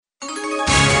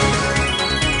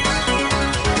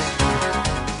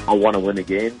I want to win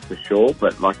again for sure,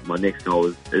 but like my next goal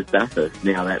is Bathurst.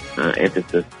 Now that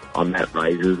emphasis on that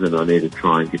raises, and I need to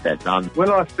try and get that done. When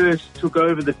I first took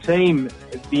over the team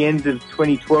at the end of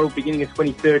 2012, beginning of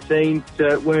 2013,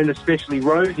 weren't especially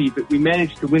rosy, but we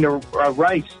managed to win a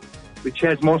race with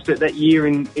Chaz Mostert that year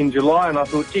in July, and I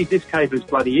thought, gee, this caper's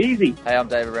bloody easy. Hey, I'm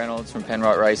David Reynolds from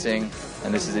Penrite Racing,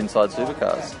 and this is Inside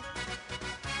Supercars.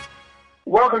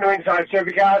 Welcome to Inside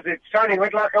Supercars. It's Tony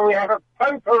Whitlock, and we have a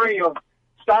potpourri of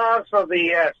stars for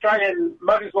the Australian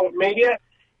motorsport media.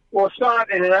 We'll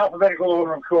start in an alphabetical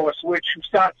order, of course, which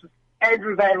starts with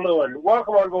Andrew Van Leeuwen.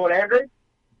 Welcome on board, Andrew.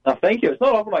 Oh, thank you. It's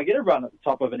not often I get a run at the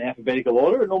top of an alphabetical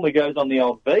order. It normally goes on the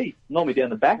old B, normally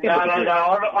down the back end. No.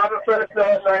 I'm a first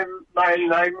name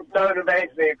known of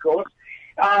Anthony, of course.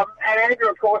 And Andrew,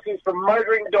 of course, is from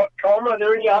motoring.com. Are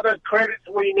there any other credits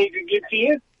we need to give to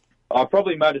you?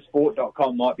 Probably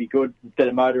motorsport.com might be good instead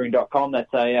of motoring.com. That's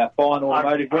a fine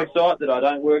automotive website that I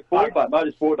don't work for, but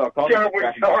motorsport.com is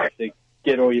to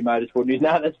get all your motorsport news.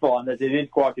 No, that's fine. It is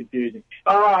quite confusing.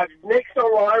 All right. Next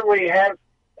online we have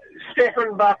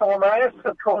Stefan Bartholomaeus,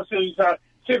 of course, who's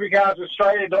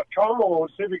supercarsaustralia.com or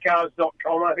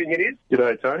supercars.com, I think it is.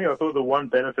 G'day, Tony. I thought the one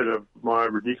benefit of my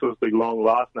ridiculously long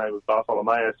last name of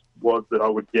Bartholomaeus was that I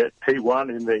would get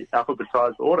P1 in the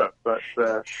alphabetised order. But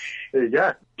there you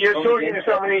go. You're talking to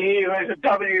somebody here who has a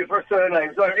W for a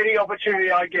surname, so any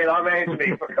opportunity I get, I'm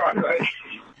Anthony, for Christ's sake.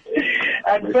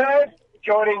 And third,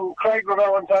 joining Craig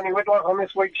Ravel and Tony Whitlock on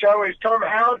this week's show is Tom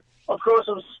Howard, of course,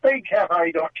 of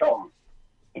speedcafe.com.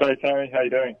 G'day, Tony. How you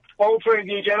doing? All three of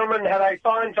you gentlemen had a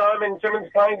fine time in Symmons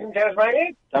Plains in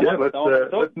Tasmania. Yeah, let's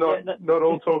not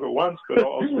all talk at once, but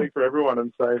I'll speak for everyone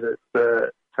and say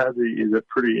that Tassie is a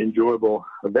pretty enjoyable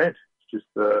event. It's just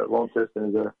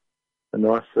Launceston is a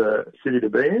nice city to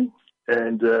be in,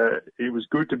 and it was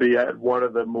good to be at one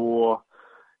of the more.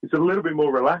 It's a little bit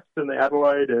more relaxed than the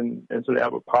Adelaide and sort of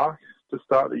Albert Park to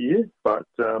start the year, but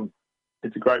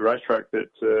it's a great racetrack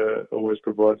that always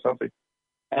provides something.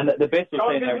 And the best was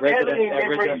seeing our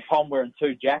resident Tom wearing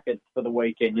two jackets for the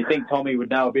weekend. You think Tommy would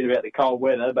know a bit about the cold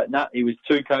weather, but no, he was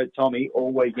two-coat Tommy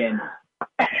all weekend.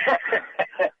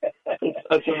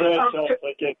 It's a rare chance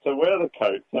I get to wear the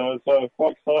coat, so it's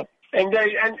quite exciting.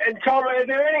 Indeed. And Tom, are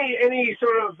there any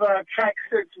sort of tracks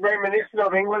that's reminiscent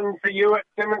of England for you at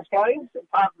Symmons Plains,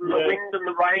 apart from the wind and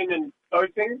the rain and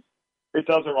those things? It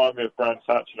does remind me of Brands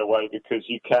Hatch in a way because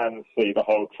you can see the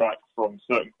whole track from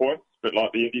certain points, a bit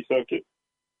like the Indy circuit.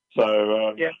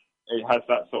 So it has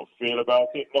that sort of feel about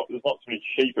it. There's not too many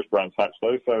sheep at Brands Hatch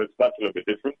though, so that's a little bit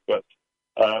different. But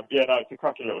it's a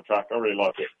cracking little track. I really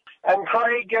like it. And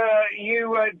Craig,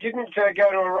 you didn't go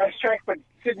to a racetrack, but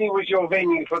Sydney was your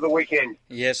venue for the weekend.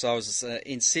 Yes, I was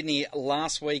in Sydney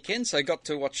last weekend, so got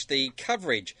to watch the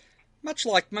coverage, much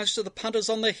like most of the punters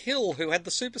on the hill who had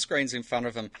the super screens in front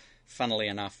of them, funnily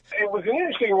enough. It was an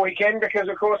interesting weekend because,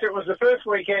 of course, it was the first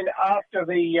weekend after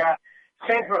the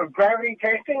centre of gravity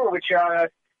testing, which,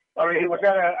 it was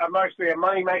mostly a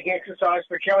money-making exercise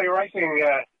for Kelly Racing,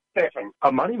 Stefan.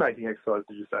 A money-making exercise,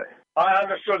 did you say? I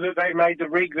understood that they made the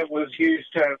rig that was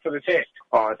used for the test.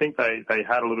 Oh, I think they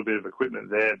had a little bit of equipment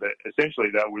there, but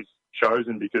essentially that was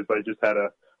chosen because they just had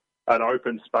an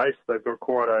open space. They've got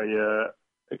quite a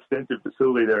extensive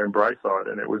facility there in Braeside,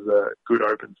 and it was a good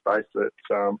open space that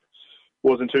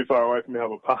wasn't too far away from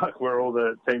Albert Park where all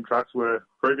the team trucks were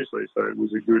previously, so it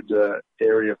was a good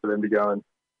area for them to go and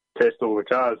test all the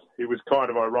cars. It was kind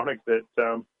of ironic that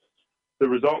the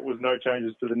result was no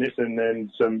changes to the Nissan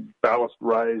and some ballast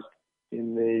raised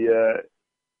in the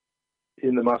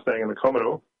Mustang and the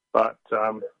Commodore, but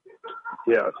I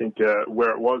think where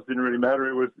it was didn't really matter.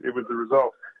 It was the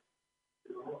result.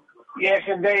 Yes,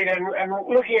 indeed, and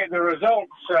looking at the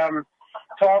results,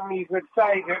 Tom, you could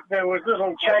say that there was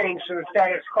little change to the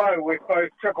status quo with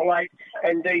both Triple Eight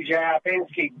and DJ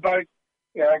Penske both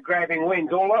grabbing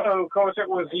wins. Although, of course, it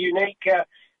was unique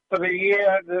for the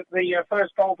year, the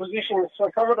first pole positions for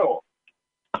Commodore.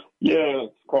 Yeah,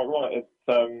 that's quite right. It's,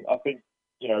 I think,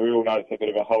 we all know it's a bit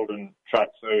of a Holden track,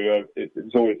 so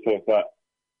it's always thought that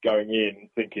going in,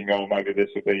 thinking, maybe this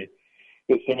will be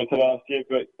a bit similar to last year,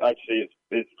 but actually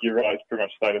you're right, it's pretty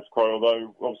much status quo,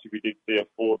 although obviously we did see a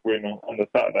Ford win on the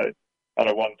Saturday and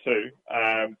a 1-2,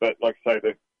 but like I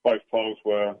say, both poles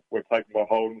were taken by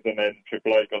Holdens, and then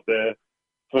Triple Eight got their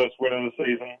first win of the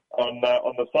season on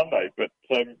the Sunday. But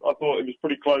I thought it was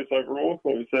pretty close overall. I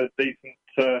thought it was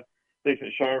a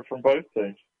decent showing from both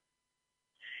teams.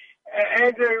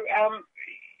 Andrew,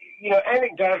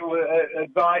 anecdotal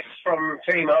advice from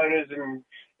team owners and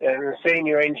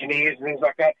senior engineers and things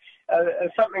like that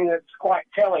is something that's quite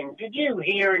telling. Did you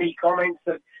hear any comments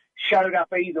that showed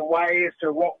up either way as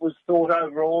to what was thought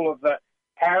overall of the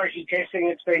parity testing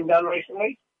that's been done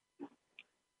recently?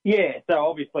 Yeah, so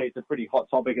obviously it's a pretty hot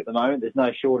topic at the moment. There's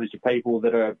no shortage of people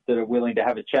that are willing to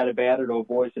have a chat about it or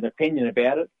voice an opinion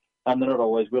about it. They're not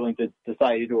always willing to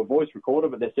say to a voice recorder,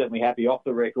 but they're certainly happy off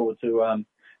the record to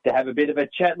have a bit of a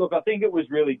chat. Look, I think it was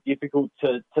really difficult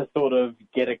to sort of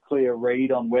get a clear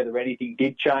read on whether anything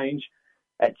did change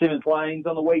at Symmons Lanes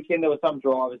on the weekend. There were some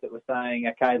drivers that were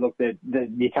saying, okay, look,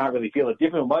 you can't really feel a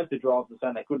difference. Most of the drivers were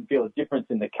saying they couldn't feel a difference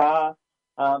in the car.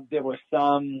 There were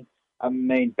some,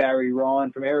 Barry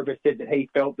Ryan from Erebus said that he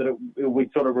felt that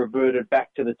we'd sort of reverted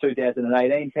back to the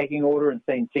 2018 pecking order and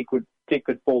seen Tick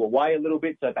could fall away a little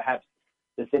bit, so perhaps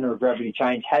the centre of gravity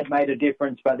change had made a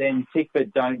difference, but then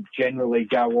Tickford don't generally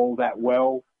go all that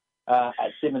well at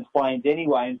Symmons Plains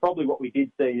anyway, and probably what we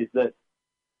did see is that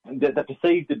the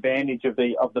perceived advantage of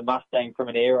the Mustang from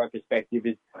an aero perspective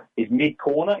is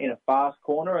mid-corner in a fast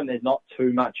corner, and there's not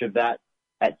too much of that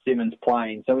at Symmons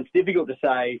Plains. So it's difficult to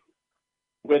say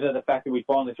whether the fact that we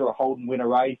finally saw a Holden win a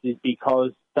race is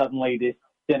because suddenly this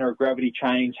centre of gravity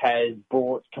change has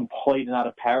brought complete and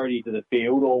utter parity to the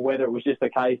field, or whether it was just the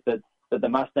case that the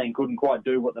Mustang couldn't quite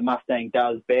do what the Mustang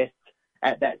does best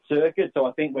at that circuit. So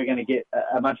I think we're going to get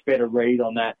a much better read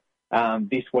on that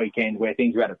this weekend, where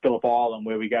things are at Phillip Island,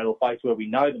 where we go to a place where we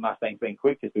know the Mustang's been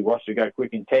quick because we watched it go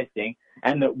quick in testing,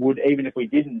 and that would, even if we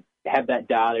didn't have that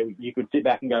data, you could sit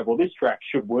back and go, well, this track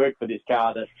should work for this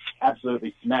car that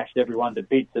absolutely smashed everyone to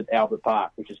bits at Albert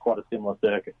Park, which is quite a similar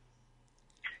circuit.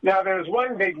 Now, there was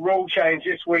one big rule change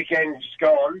this weekend just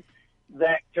gone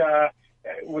that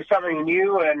was something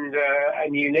new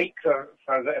and unique for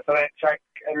that track,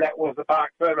 and that was the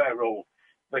Parc Fermé rule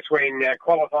between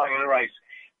qualifying and a race.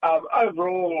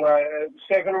 Overall,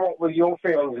 Stefan, what were your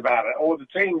feelings about it, or the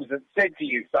teams that said to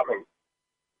you something?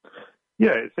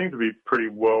 Yeah, it seemed to be pretty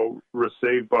well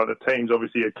received by the teams.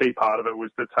 Obviously, a key part of it was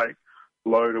to take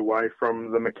load away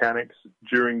from the mechanics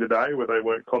during the day, where they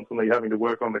weren't constantly having to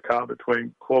work on the car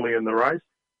between quali and the race.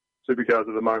 Supercars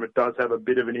at the moment does have a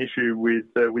bit of an issue with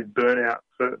burnout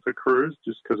for crews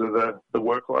just because of the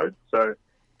workload. So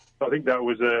I think that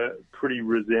was a pretty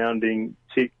resounding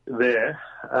tick there.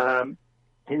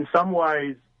 In some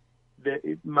ways,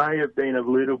 it may have been a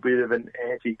little bit of an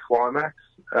anti-climax.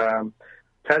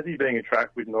 Tassie being a track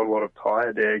with not a lot of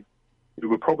tyre deg,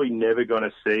 we're probably never going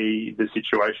to see the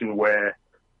situation where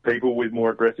people with more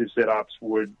aggressive setups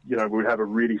would have a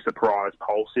really surprised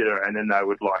pole sitter and then they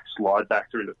would slide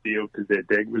back through the field because their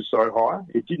deg was so high.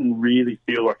 It didn't really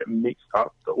feel like it mixed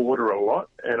up the order a lot,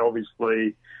 and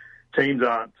obviously teams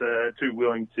aren't too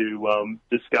willing to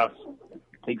discuss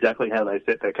exactly how they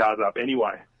set their cars up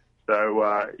anyway.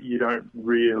 So you don't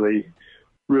really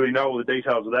know all the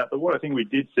details of that. But what I think we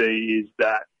did see is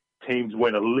that teams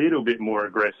went a little bit more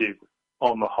aggressive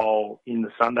on the whole in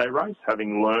the Sunday race,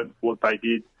 having learnt what they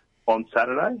did on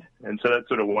Saturday. And so that's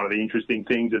sort of one of the interesting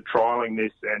things of trialling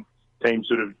this, and teams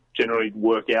sort of generally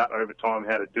work out over time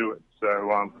how to do it. So,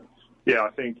 I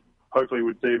think hopefully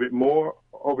we'd see a bit more.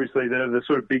 Obviously, the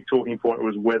sort of big talking point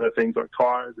was whether things like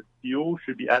tyres and fuel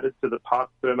should be added to the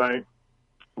Parc Fermé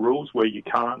rules, where you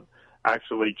can't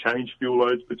actually change fuel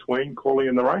loads between quali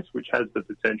and the race, which has the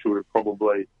potential to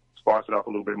probably spice it up a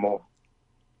little bit more.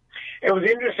 It was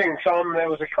interesting, Tom. There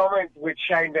was a comment which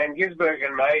Shane Van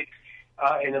Gisbergen made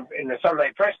in the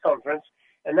Sunday press conference,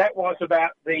 and that was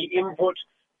about the input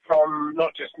from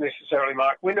not just necessarily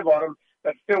Mark Winterbottom,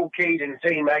 but Phil Keed and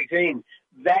Team 18.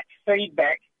 That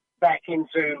feedback back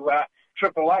into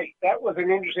Triple Eight. That was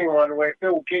an interesting one where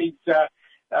Phil Keed's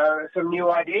some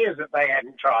new ideas that they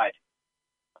hadn't tried.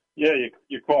 Yeah,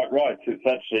 you're quite right. It's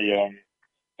actually,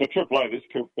 for Triple Eight, this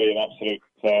could be an absolute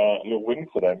little win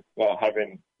for them,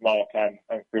 having Mark and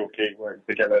Phil Keed working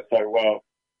together so well.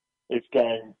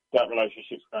 That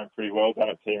relationship's going pretty well down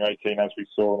at Team 18, as we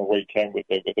saw on the weekend with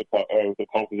the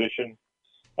pole position.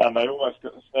 And they almost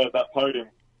got that podium,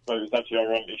 so it was actually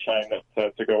ironically shame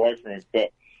that to go away from him.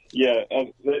 But yeah,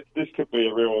 this could be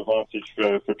a real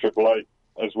advantage for Triple Eight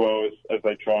as well as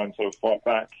they try and sort of fight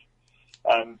back.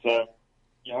 And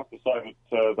you have to say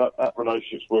that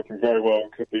relationship's working very well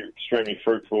and could be extremely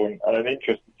fruitful and an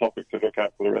interesting topic to look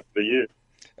at for the rest of the year.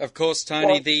 Of course,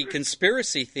 Tony, the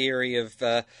conspiracy theory of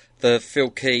the Phil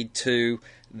Keed to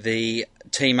the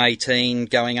Team 18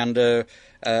 going under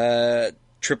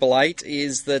Triple Eight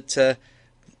is that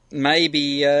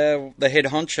maybe the head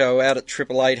honcho out at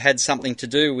Triple Eight had something to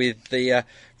do with the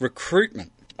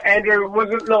recruitment. Andrew, was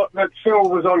it not that Phil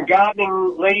was on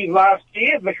gardening leave last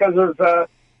year because of whether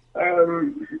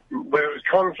it was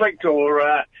conflict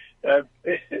or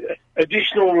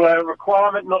additional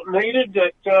requirement not needed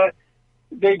at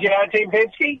DJR Team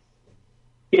Penske?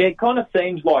 Yeah, it kind of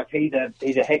seems like he's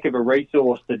a heck of a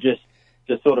resource to just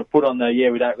just sort of put on the,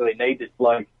 we don't really need this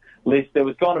bloke list. There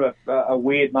was kind of a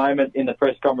weird moment in the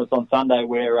press conference on Sunday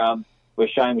where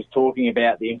Shane was talking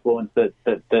about the influence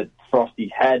that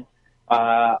Frosty had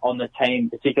on the team,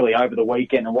 particularly over the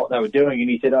weekend and what they were doing. And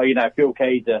he said, Phil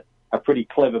Keed's a pretty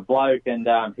clever bloke, and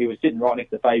he was sitting right next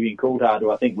to Fabian Coulthard,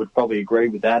 who I think would probably agree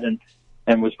with that, and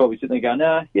was probably sitting there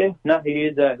going, he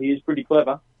is pretty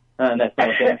clever, and that's not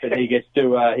a benefit he gets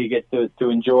to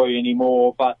enjoy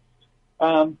anymore. But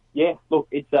look,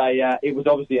 it was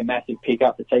obviously a massive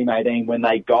pickup for Team 18 when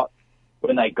they got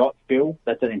Phil.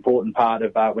 That's an important part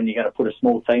of when you're going to put a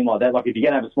small team like that. Like, if you're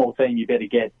going to have a small team, you better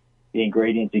get the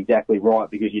ingredients exactly right,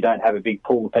 because you don't have a big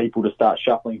pool of people to start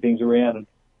shuffling things around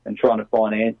and trying to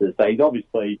find answers. So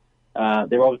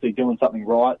they're obviously doing something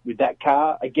right with that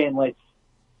car. Again,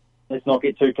 let's not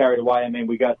get too carried away. I mean,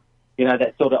 we got,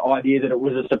 that sort of idea that it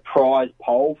was a surprise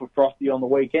pole for Frosty on the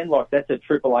weekend. Like, that's a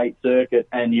Triple Eight circuit,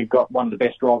 and you've got one of the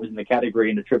best drivers in the category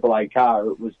in a Triple Eight car.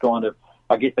 It was kind of,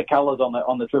 I guess the colours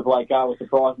on the Triple Eight car were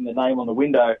surprising. The name on the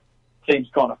window seems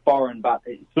kind of foreign, but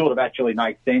it sort of actually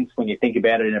makes sense when you think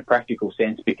about it in a practical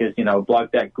sense, because, a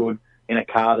bloke that good in a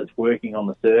car that's working on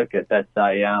the circuit, that's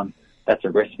a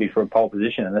recipe for a pole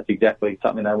position, and that's exactly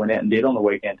something they went out and did on the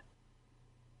weekend.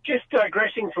 Just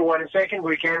digressing for 1 second,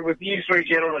 we can, with you three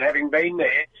gentlemen having been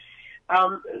there,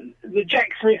 the Jack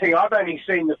Smithing, I've only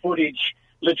seen the footage,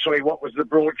 literally what was the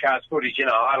broadcast footage in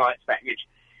a highlights package,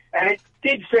 and it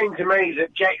did seem to me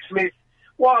that Jack Smith,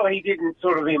 while he didn't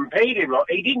sort of impede him,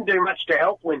 he didn't do much to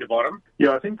help Winterbottom.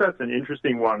 Yeah, I think that's an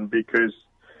interesting one, because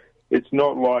it's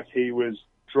not like he was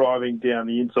driving down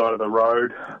the inside of the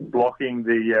road, blocking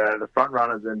the front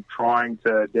runners and trying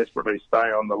to desperately stay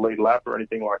on the lead lap or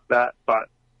anything like that. But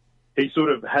he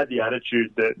sort of had the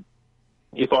attitude that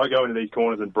if I go into these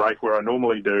corners and brake where I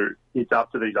normally do, it's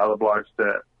up to these other blokes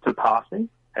to pass me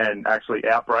and actually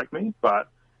outbrake me. But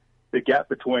the gap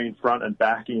between front and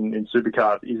back in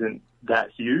supercars isn't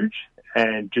that huge,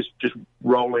 and just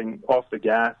rolling off the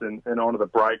gas and onto the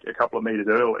brake a couple of metres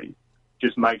early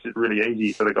just makes it really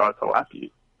easy for the guys to lap you.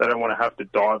 They don't want to have to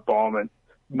dive bomb and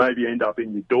maybe end up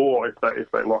in your door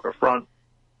if they lock a front.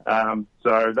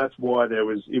 So that's why it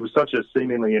was such a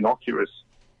seemingly innocuous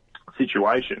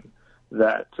situation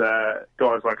that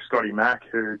guys like Scotty Mack,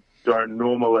 who don't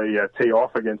normally tee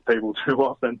off against people too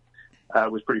often,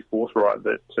 was pretty forthright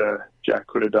that Jack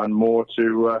could have done more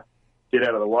to get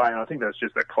out of the way. And I think that's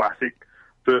just a classic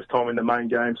first time in the main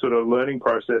game sort of learning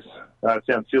process. It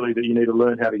sounds silly that you need to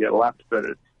learn how to get lapped, but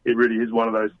it really is one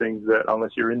of those things that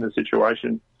unless you're in the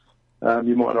situation,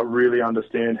 you might not really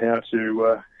understand how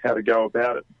to go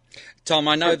about it. Tom,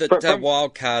 I know that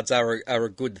wildcards are a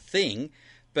good thing,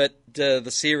 but the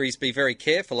series be very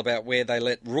careful about where they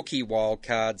let rookie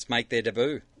wildcards make their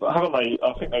debut. But haven't they?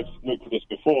 I think they've looked at this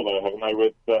before, though, haven't they?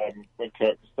 With when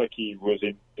Kirk Kostecki was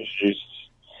introduced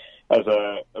as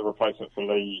a replacement for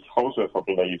Lee Holsworth, I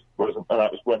believe, and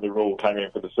that was when the rule came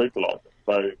in for the super license.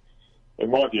 So, in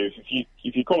my view,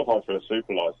 if you qualify for a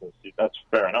super license, that's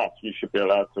fair enough. You should be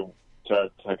allowed to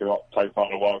take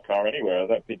part in a wild car anywhere. I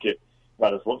don't think it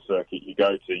matters what circuit you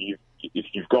go to. If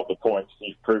you've got the points,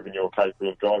 you've proven you're capable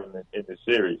of driving in this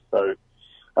series. So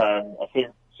I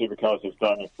think supercars have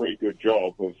done a pretty good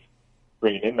job of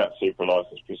bringing in that super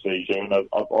license procedure. And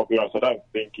I'll be honest, I don't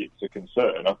think it's a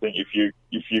concern. I think if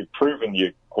you've proven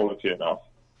your quality enough,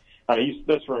 and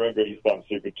let's remember he's done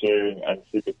Super 2 and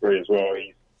Super 3 as well.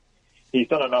 He's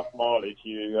done enough mileage.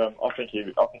 I think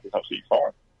it's absolutely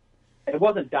fine. It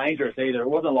wasn't dangerous either. It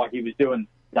wasn't like he was doing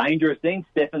dangerous things.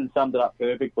 Stefan summed it up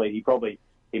perfectly. He probably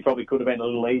could have been a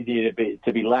little easier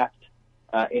to be lapped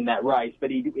in that race,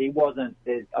 but he wasn't.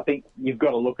 I think you've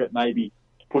got to look at maybe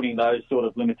putting those sort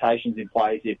of limitations in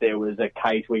place if there was a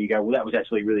case where you go, well, that was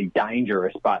actually really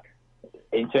dangerous. But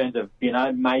in terms of,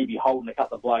 maybe holding a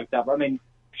couple of blokes up, I mean,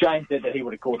 Shane said that he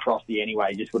would have caught Frosty anyway.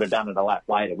 He just would have done it a lap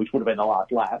later, which would have been the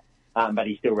last lap. But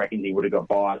he still reckons he would have got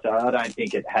by. So I don't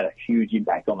think it had a huge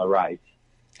impact on the race.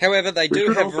 However, they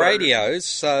do have radios,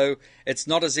 so it's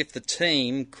not as if the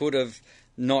team could have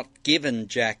not given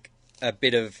Jack a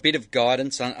bit of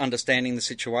guidance on understanding the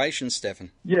situation,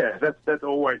 Stefan. Yeah, that's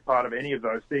always part of any of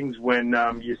those things when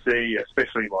you see,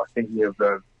 especially like thinking of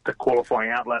the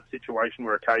qualifying outlap situation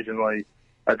where occasionally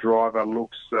a driver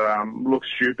looks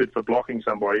stupid for blocking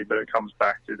somebody, but it comes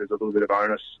back to there's a little bit of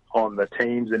onus on the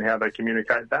teams and how they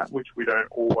communicate that, which we don't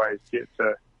always get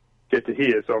to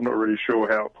hear. So I'm not really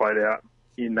sure how it played out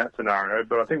in that scenario.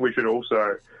 But I think we should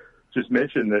also just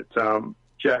mention that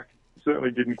Jack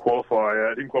certainly didn't qualify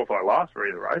last for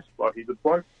either race. Like, he's a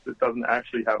bloke that doesn't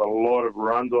actually have a lot of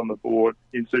runs on the board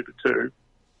in Super 2.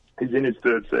 He's in his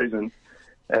third season.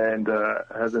 and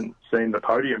hasn't seen the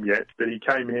podium yet. But he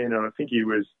came in, and I think he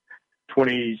was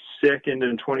 22nd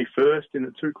and 21st in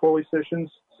the 2 quali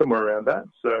sessions, somewhere around that.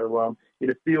 So in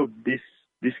a field this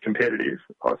competitive,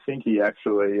 I think he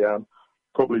actually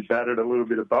probably batted a little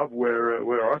bit above where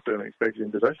I certainly expected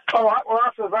him to be. All right, well,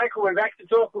 after the break, we'll be back to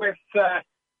talk with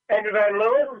Andrew Van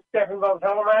Leeuwen, Stefan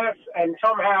Bartholomew, and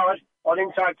Tom Howard on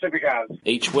Inside Supercars.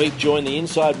 Each week, join the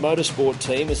Inside Motorsport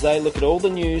team as they look at all the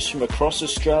news from across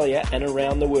Australia and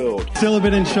around the world. Still a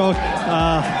bit in shock.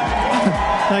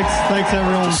 Thanks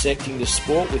everyone. Dissecting the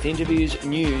sport with interviews,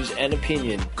 news and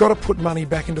opinion. Got to put money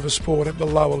back into the sport at the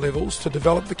lower levels to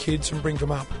develop the kids and bring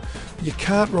them up. You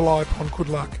can't rely upon good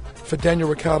luck. For Daniel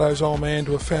Ricciardo's old man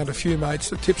to have found a few mates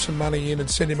that tip some money in and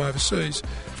send him overseas,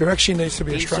 there actually needs to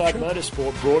be a structure. Inside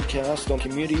Motorsport broadcast on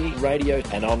community radio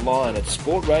and online at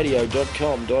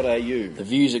sportradio.com.au. The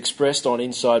views expressed on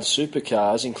Inside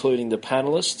Supercars, including the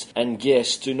panellists and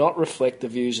guests, do not reflect the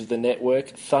views of the network,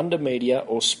 Thunder Media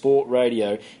or Sport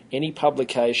Radio. Any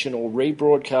publication or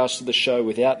rebroadcast of the show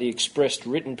without the expressed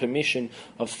written permission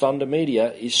of Thunder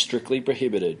Media is strictly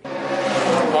prohibited.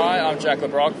 Hi, I'm Jack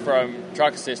LeBrock from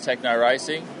Truck Assist Techno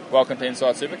Racing. Welcome to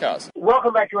Inside Supercars.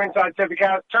 Welcome back to Inside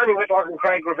Supercars. Tony Whitlock and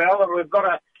Craig Gravel, and we've got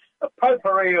a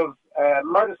potpourri of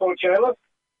motorsport journalists,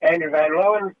 Andrew Van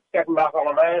Leeuwen, Stefan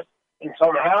Bartholomew and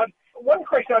Tom Howard. One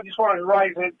question I just wanted to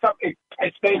raise,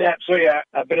 it's been absolutely a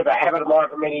bit of a habit of mine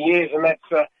for many years, and that's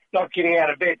not getting out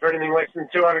of bed for anything less than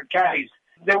 200 Ks.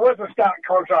 There was a stark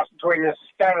contrast between the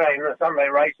Saturday and the Sunday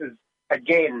races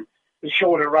again, the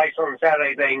shorter race on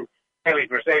Saturday being fairly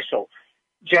processional.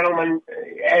 Gentlemen,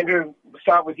 Andrew,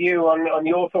 start with you on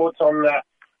your thoughts on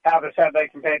how the Saturday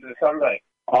compared to the Sunday.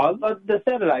 The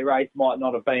Saturday race might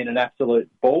not have been an absolute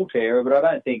ball terror, but I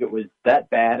don't think it was that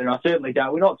bad, and I certainly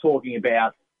don't. We're not talking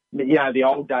about, the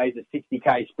old days of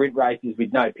 60k sprint races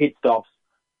with no pit stops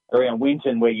around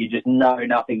Winton where you just know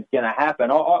nothing's going to happen.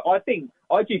 I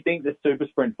do think the super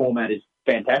sprint format is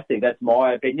fantastic. That's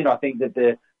my opinion. I think that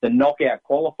the knockout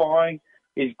qualifying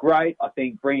is great. I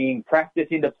think bringing practice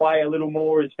into play a little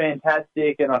more is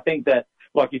fantastic. And I think that,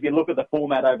 if you look at the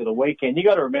format over the weekend, you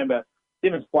got to remember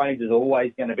Symmons Plains is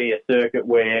always going to be a circuit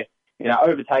where,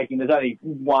 overtaking, there's only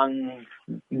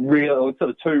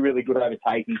two really good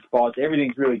overtaking spots.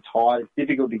 Everything's really tight. It's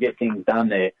difficult to get things done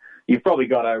there. You've probably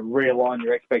got to realign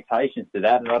your expectations to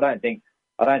that. And I don't think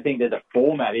there's a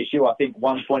format issue. I think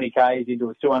 120Ks into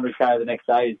a 200K the next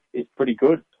day is pretty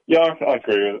good. Yeah, I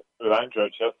agree with Andrew. I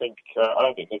don't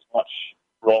think there's much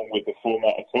wrong with the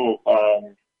format at all.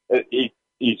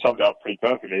 You summed it up pretty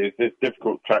perfectly. It's a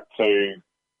difficult track to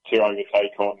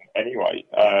overtake on anyway.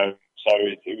 So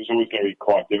it was always going to be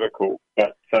quite difficult.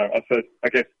 But I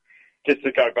guess just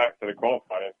to go back to the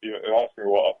qualifying, if you asked me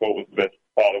what I thought was the best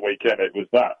part of the weekend, it was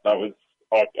that. I'd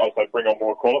say bring on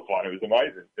more qualifying. It was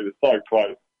amazing. It was so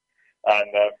close.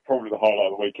 And probably the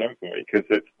highlight of the weekend for me, because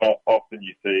it's not often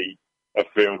you see a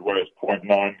field where it's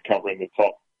 0.9 covering the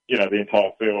top, the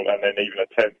entire field, and then even a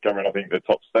 10th covering, I think, the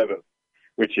top 7,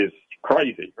 which is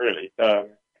crazy, really.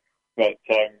 But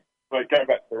going back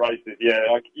to the races,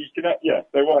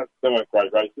 they weren't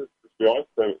great races, to be honest.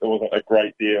 There wasn't a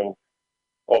great deal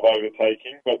of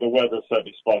overtaking, but the weather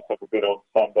certainly spiced up a bit on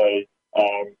Sunday.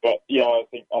 I don't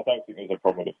think there's a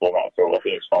problem with the format at all. I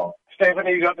think it's fine. Stephen,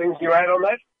 have you got things to add on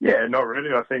that? Yeah, not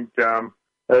really. I think,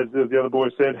 as the other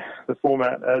boys said, the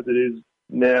format as it is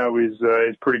now is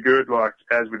pretty good. Like,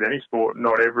 as with any sport,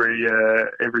 not every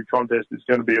contest is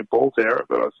going to be a ball terror,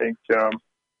 but I think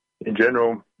in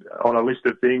general, on a list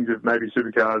of things of maybe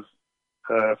supercars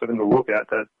for them to look at,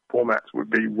 that formats would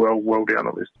be well down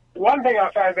the list. One thing I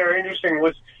found very interesting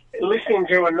was listening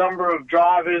to a number of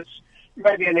drivers,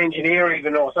 maybe an engineer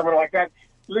even or someone like that,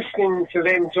 listening to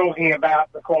them talking about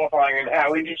the qualifying and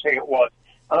how interesting it was.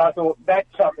 And I thought that's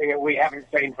something that we haven't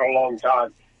seen for a long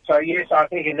time. So, yes, I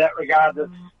think in that regard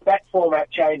that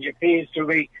format change appears to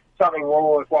be something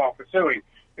more worthwhile pursuing.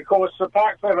 Of course, the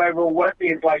Park Fair Oval won't be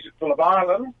in place at Phillip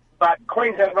Island, but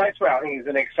Queensland Raceway, I think, is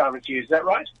the next time it's used. Is that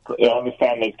right? Yeah, I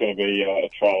understand there's going to be a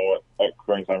trial at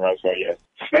Queensland Raceway, yes.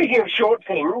 Speaking of short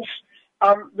things,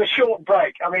 the short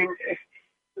break, I mean,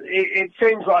 it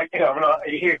seems like,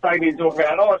 you hear Fabian talk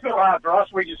about, it's not hard for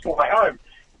us, we just fly home.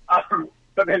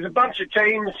 But there's a bunch of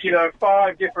teams,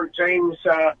 5 different teams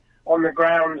on the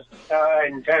ground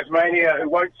in Tasmania who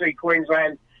won't see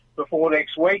Queensland before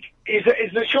next week. Is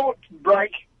the short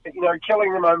break,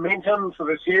 killing the momentum for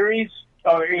the series?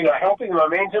 Helping the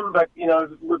momentum, but,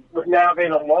 with now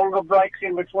then a longer breaks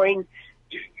in between,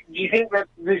 you think that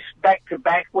this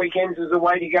back-to-back weekends is the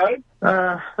way to go?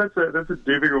 That's a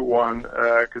difficult one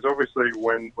because obviously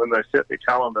when they set the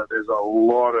calendar, there's a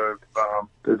lot of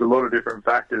different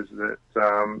factors that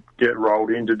get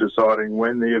rolled into deciding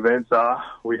when the events are.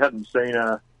 We hadn't seen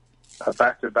a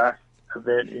back-to-back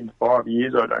event in 5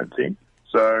 years, I don't think.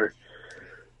 So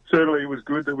certainly it was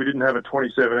good that we didn't have a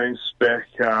 2017 spec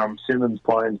Simmons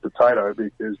Plains Potato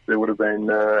because there would have been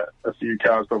a few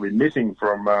cars probably missing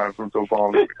from Phillip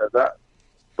Island if we had that.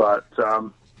 But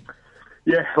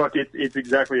yeah, like it's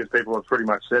exactly as people have pretty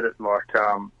much said it. Like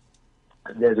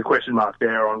there's a question mark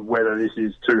there on whether this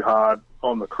is too hard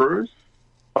on the crews.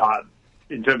 But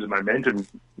in terms of momentum,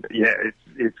 yeah,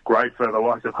 it's great for the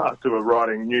likes of us who are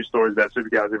writing news stories about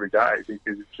supercars every day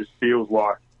because it just feels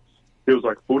like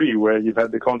footy where you've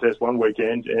had the contest one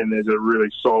weekend and there's a really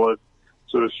solid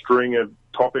sort of string of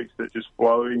topics that just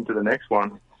flow into the next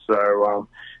one. So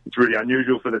it's really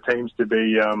unusual for the teams to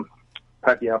be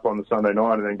packing up on the Sunday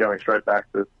night and then going straight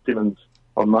back to Simmons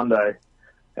on Monday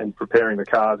and preparing the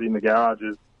cars in the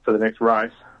garages for the next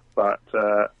race. But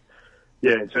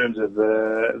yeah, in terms of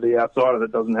the outsider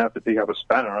that doesn't have to pick up a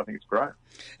spanner, I think it's great.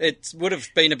 It would have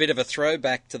been a bit of a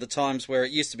throwback to the times where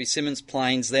it used to be Simmons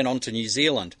Plains, then on to New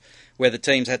Zealand, where the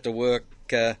teams had to work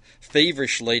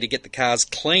feverishly to get the cars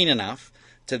clean enough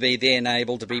to be then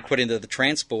able to be put into the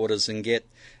transporters and get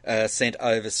sent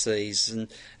overseas. And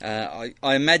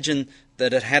I imagine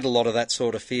that it had a lot of that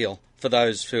sort of feel for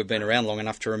those who have been around long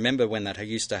enough to remember when that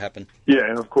used to happen. Yeah,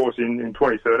 and of course in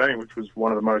 2013, which was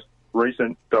one of the most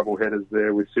recent double headers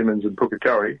there with Simmons and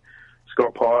Pukekohe,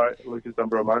 Scott Pye, Lucas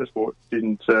Dumbrell Motorsport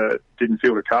didn't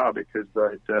field a car because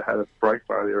they'd had a brake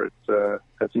failure at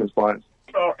Simmons Plains.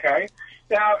 Okay.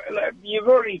 Now, you've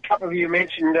already, a couple of you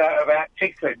mentioned about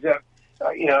Tickford,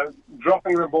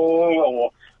 dropping the ball,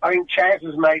 or I think Chaz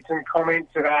has made some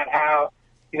comments about how,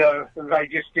 they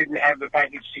just didn't have the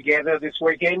package together this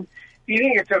weekend. Do you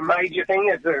think it's a major thing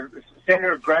as a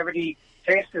centre of gravity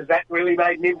test? Has that really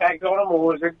made an impact on them,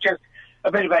 or is it just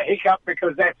a bit of a hiccup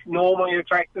because that's normally a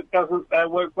track that doesn't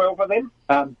work well for them?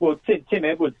 Well, Tim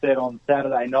Edwards said on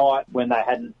Saturday night when they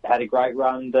hadn't had a great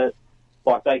run that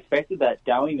they expected that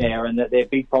going there and that their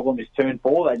big problem is turn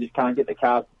 4. They just can't get the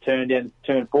cars to turn down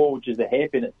turn 4, which is a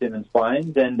hairpin at Simmons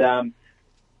Plains. And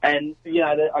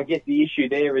I guess the issue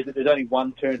there is that there's only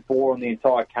one turn 4 on the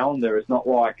entire calendar. It's not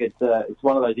like it's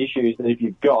one of those issues that if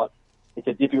you've got, it's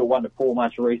a difficult one to pour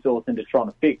much resource into trying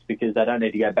to fix because they don't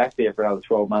need to go back there for another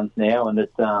 12 months now. And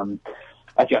it's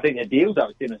actually, I think their deal's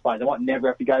over Simmons Plains. They might never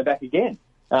have to go back again.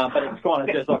 But it's kind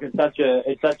of just like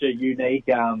it's such a unique.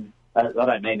 I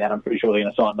don't mean that. I'm pretty sure they're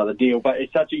going to sign another deal. But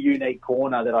it's such a unique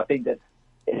corner that I think that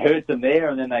it hurts them there,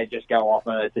 and then they just go off,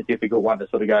 and it's a difficult one to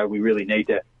sort of go. We really need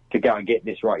to go and get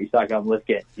this right. You start going,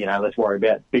 let's worry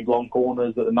about big long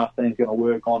corners that the Mustang's going to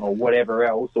work on, or whatever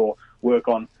else, or work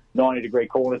on 90-degree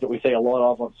corners that we see a lot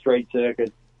of on street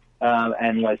circuits,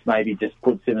 and let's maybe just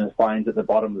put Simmons Plains at the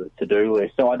bottom of the to-do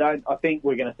list. So I think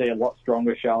we're going to see a lot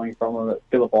stronger showing from them at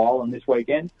Phillip Island this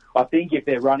weekend. I think if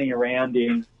they're running around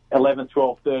in 11th,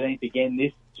 12th, 13th again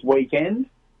this weekend,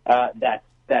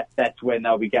 that's when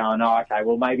they'll be going, okay,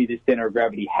 well maybe this centre of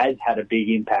gravity has had a big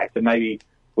impact, and maybe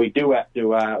we do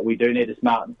need to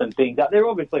smarten some things up.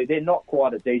 They're not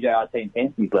quite at DJR Team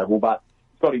Penske's level, but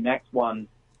Scotty Max won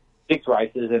 6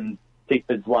 races and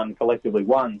Tickford's won collectively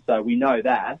 1, so we know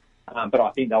that. But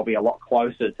I think they'll be a lot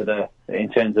closer to in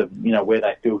terms of where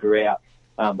they filter out.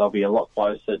 They'll be a lot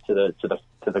closer to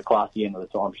the classy end of the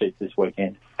timesheets this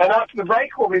weekend. And after the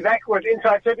break, we'll be back with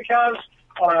Inside Supercars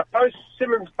on our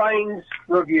post-Simmons Plains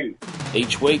review.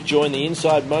 Each week, join the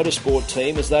Inside Motorsport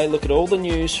team as they look at all the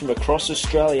news from across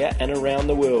Australia and around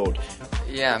the world.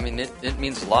 Yeah, I mean, it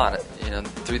means a lot.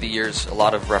 Through the years, a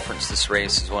lot of reference this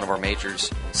race as one of our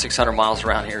majors. 600 miles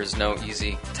around here is no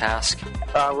easy task.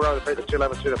 We're able to beat the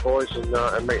 211 boys and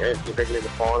meet Anthony Begley in the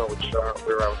final, which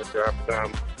we were able to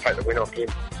take the win off him.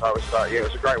 So it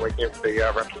was a great weekend for the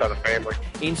Rapstada family.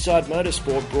 Inside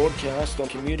Motorsport broadcast on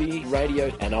community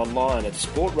radio and online at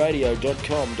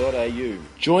sportradio.com.au.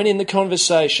 Join in the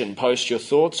conversation. Post your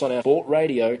thoughts on our Sport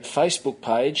Radio Facebook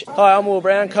page. Hi, I'm Will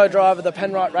Brown, co-driver of the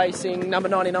Penrite Racing number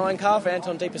 99 car for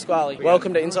Anton Di Pasquale.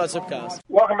 Welcome to Inside Supercars.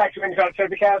 Welcome back to Inside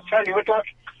Supercars. Tony Whitlock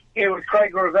here with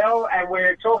Craig Gravel, and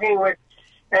we're talking with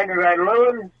Andrew Van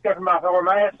Leeuwen, Stefan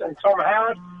Bartholomeus and Tom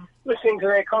Howard, listening to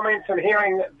their comments and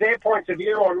hearing their points of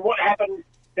view on what happened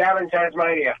down in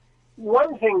Tasmania.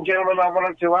 One thing, gentlemen, I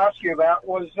wanted to ask you about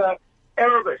was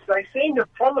Erebus. They seem to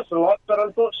promise a lot, but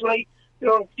unfortunately there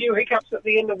were a few hiccups at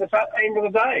the end of the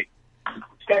day.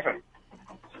 Stefan.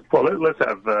 Well, let's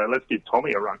give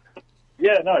Tommy a run.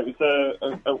 Yeah, no, it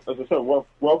was as I said, a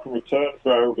welcome return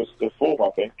for Erebus to form, I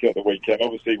think, at the weekend.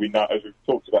 Obviously, we know, as we've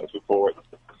talked about this before,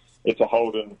 it's a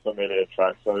Holden familiar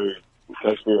track, so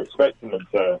as we were expecting them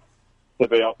to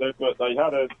be up there, but they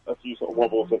had a few sort of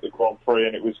wobbles at the Grand Prix,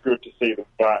 and it was good to see them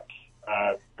back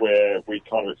where we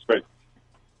kind of expect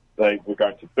they were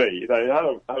going to be. They had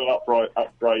an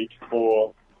upgrade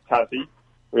for Tassie,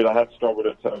 where they had struggled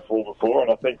at turn 4 before, and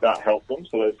I think that helped them,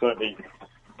 so they certainly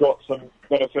got some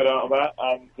benefit out of that,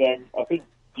 and I think,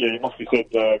 yeah, it must be said,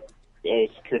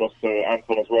 kudos to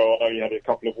Anton as well. I know he had a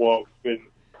couple of wild spins,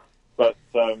 but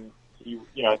he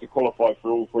had to qualify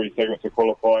for all 3 segments of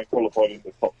qualifying, qualified in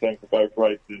the top 10 for both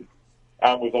races,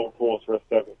 and was on course for a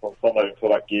 7th on Sunday until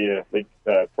that gear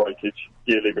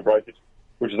lever breakage,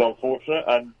 which is unfortunate,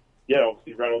 and yeah,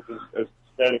 obviously Reynolds has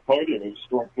stayed at podium, he was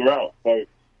strong throughout, so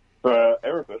for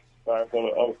Erebus, I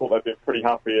thought they'd been pretty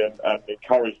happy and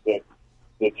encouraged that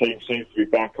the team seems to be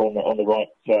back on the right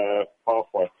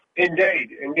pathway. Indeed.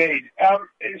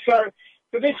 So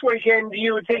for this weekend,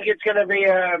 you would think it's going to be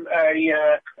a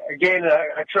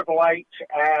Triple Eight.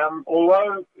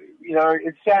 Although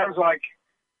it sounds like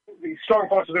the strong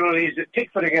possibilities that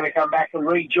Tickford are going to come back and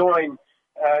rejoin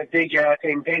DJR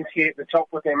Team Penske at the top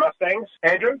with their Mustangs.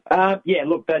 Andrew? Yeah,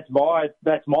 look, that's my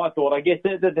thought. I guess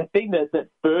the thing that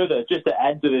further, just to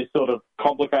add to this sort of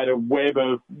complicated web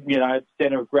of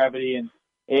centre of gravity and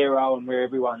aero and where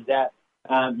everyone's at,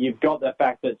 you've got the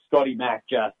fact that Scotty Mack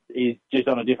is just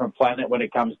on a different planet when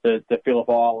it comes to Phillip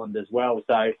Island as well.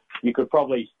 So you could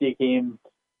probably stick him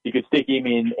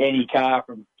in any car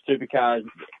from Supercars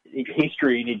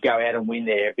history and he'd go out and win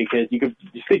there, because you could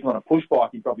stick him on a push bike,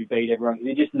 he'd probably beat everyone,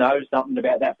 because he just knows something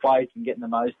about that place and getting the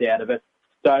most out of it.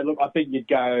 So look, I think it'd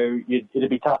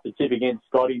be tough to tip against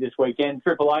Scotty this weekend.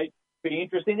 Triple Eight, pretty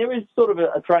interesting. There is sort of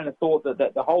a train of thought that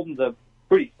the Holdens are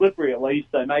pretty slippery at least,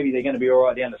 so maybe they're going to be all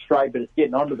right down the straight, but it's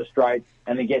getting onto the straight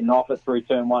and then getting off it through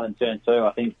turn 1 and turn 2.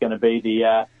 I think is going to be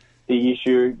the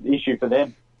issue for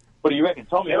them. What do you reckon,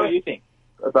 Tommy? What do you think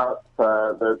about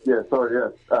the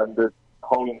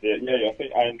Holden? Yeah, I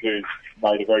think Andrew's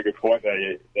made a very good point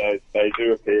there. They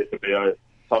do appear to be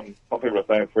some people are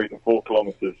saying 3 to 4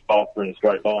 kilometres faster in a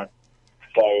straight line.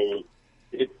 So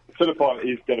Phillip Island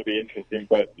is going to be interesting,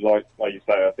 but like you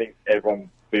say, I think everyone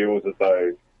feels as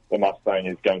though the Mustang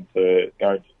is going to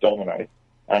dominate,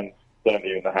 and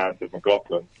certainly in the hands of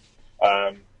McLaughlin.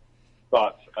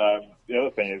 But the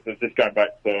other thing is just going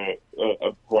back to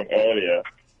a point earlier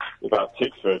about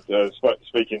Tickford,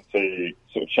 speaking to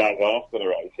sort of Chaz after the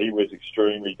race, he was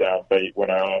extremely downbeat when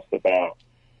I asked about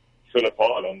Phillip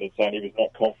Island and saying he was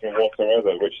not confident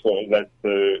whatsoever, which sort of led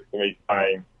to him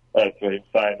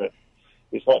saying that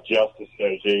it's not just the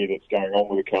COG that's going on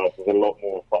with the cars. There's a lot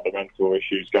more fundamental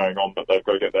issues going on that they've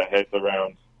got to get their heads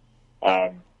around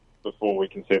before we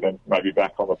can see them maybe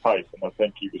back on the pace. And I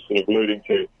think he was sort of alluding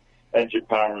to engine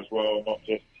power as well, not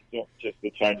just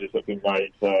the changes that have been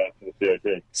made to the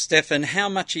COG. Stefan, how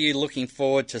much are you looking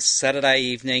forward to Saturday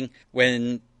evening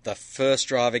when the first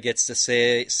driver gets to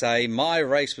say my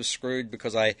race was screwed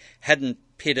because I hadn't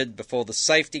pitted before the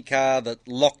safety car that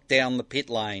locked down the pit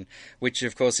lane, which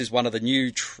of course is one of the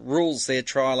new rules they're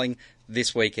trialling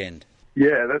this weekend?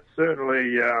 Yeah, that's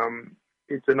certainly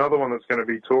it's another one that's going to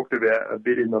be talked about a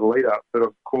bit in the lead-up, but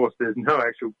of course there's no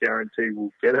actual guarantee we'll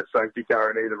get a safety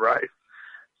car in either race.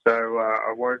 So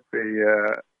I won't be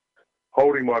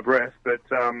holding my breath, but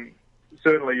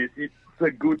certainly it's a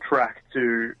good track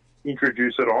to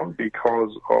introduce it on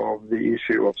because of the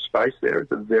issue of space there.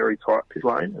 It's a very tight pit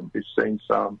lane, and we've seen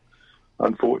some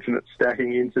unfortunate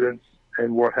stacking incidents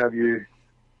and what have you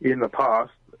in the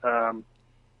past.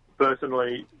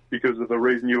 Personally, because of the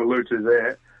reason you allude to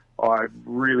there, I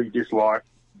really dislike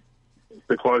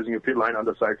the closing of pit lane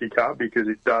under safety car because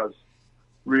it does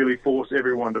really force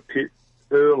everyone to pit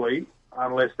early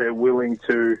unless they're willing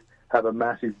to have a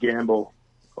massive gamble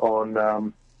on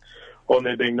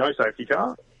there being no safety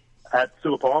car. At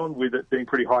Phillip Island, with it being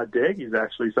pretty high deg, is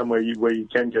actually somewhere where you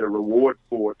can get a reward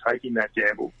for taking that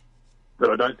gamble. But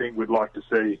I don't think we'd like to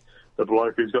see the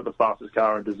bloke who's got the fastest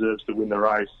car and deserves to win the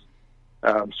race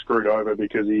screwed over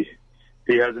because he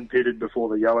hasn't pitted before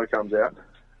the yellow comes out.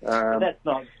 That's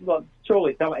not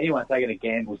surely anyone taking a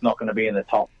gamble is not going to be in the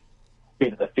top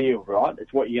bit of the field, right?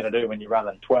 It's what you're going to do when you're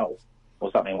running 12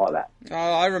 or something like that. Oh,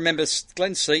 I remember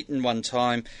Glenn Seaton one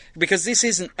time, because this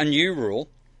isn't a new rule.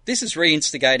 This is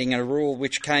reinstigating a rule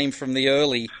which came from the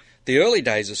early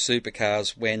days of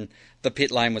supercars when the pit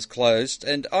lane was closed.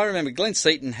 And I remember Glenn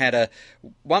Seaton had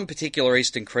one particular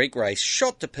Eastern Creek race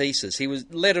shot to pieces. He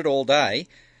led it all day,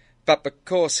 but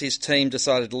because his team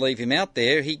decided to leave him out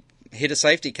there, he hit a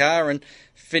safety car and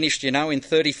finished, in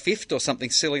 35th or something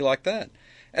silly like that.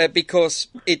 Because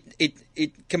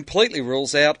it completely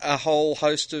rules out a whole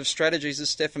host of strategies, as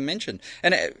Stefan mentioned.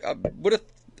 And I would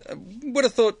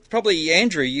have thought probably,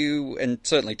 Andrew, you and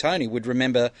certainly Tony would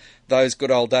remember those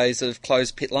good old days of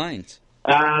closed pit lanes.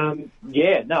 I'm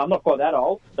not quite that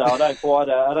old, so I don't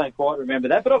quite remember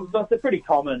that. But it's a pretty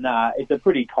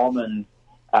common.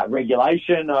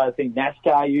 Regulation. I think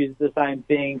NASCAR uses the same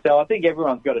thing, so I think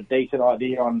everyone's got a decent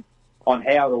idea on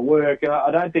how it'll work. And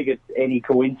I don't think it's any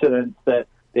coincidence that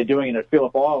they're doing it at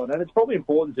Phillip Island. And it's probably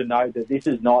important to note that this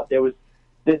is not. There was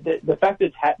the fact that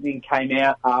it's happening came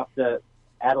out after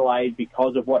Adelaide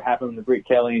because of what happened with Britt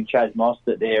Kelly and Chaz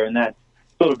Mostert there, and that's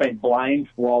sort of been blamed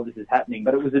while this is happening.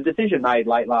 But it was a decision made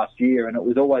late last year, and it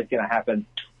was always going to happen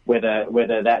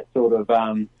whether that sort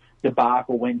of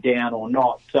debacle went down or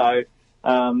not. So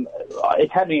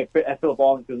it's happening at Phillip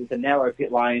Island because it's a narrow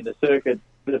pit lane. The circuit,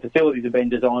 the facilities have been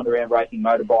designed around racing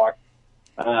motorbikes,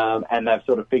 and they've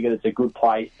sort of figured it's a good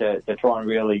place to try and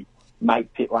really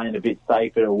make pit lane a bit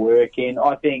safer to work in.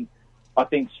 I think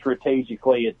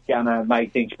strategically it's going to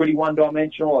make things pretty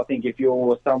one-dimensional. I think if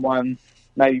you're someone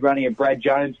maybe running a Brad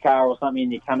Jones car or something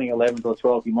and you're coming 11th or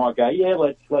 12th, you might go, yeah,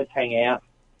 let's hang out.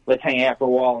 Let's hang out for a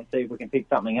while and see if we can pick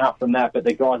something up from that. But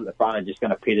the guys at the front are just going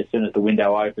to pit as soon as the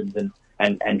window opens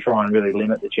and try and really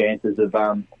limit the chances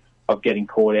of getting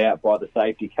caught out by the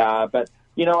safety car. But,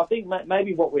 I think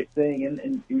maybe what we're seeing,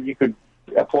 and you could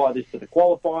apply this to the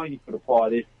qualifying, you could apply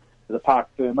this to the Parc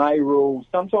Fermé rules.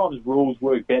 Sometimes rules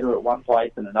work better at one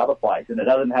place than another place, and it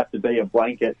doesn't have to be a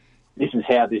blanket, this is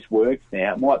how this works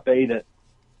now. It might be that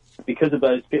because of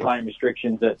those pit lane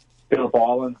restrictions at Phillip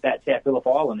Island, that's how Phillip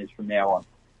Island is from now on.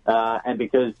 And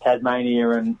because Tasmania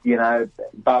and,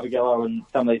 Barbagallo and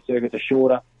some of these circuits are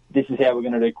shorter, this is how we're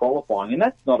going to do qualifying. And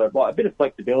that's not a bit of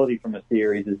flexibility from a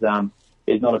series is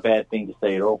not a bad thing to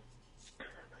see at all.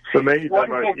 For me,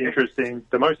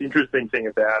 the most interesting thing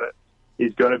about it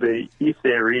is going to be if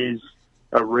there is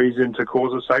a reason to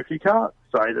cause a safety car,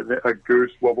 say that a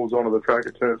goose wobbles onto the track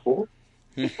at turn 4.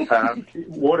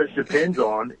 What it depends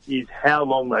on is how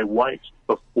long they wait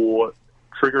before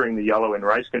triggering the yellow in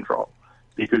race control.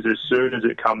 Because as soon as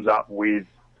it comes up with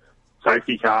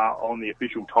safety car on the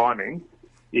official timing,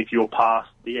 if you're past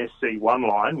the SC1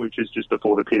 line, which is just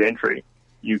before the pit entry,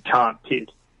 you can't pit.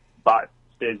 But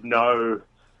there's no,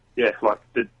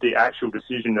 the actual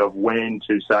decision of when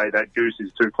to say that goose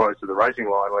is too close to the racing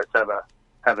line, let's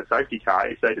have a safety car.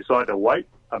 If they decide to wait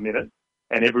a minute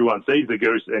and everyone sees the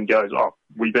goose and goes, oh,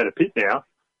 we better pit now,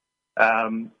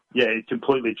 it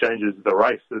completely changes the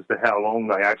race as to how long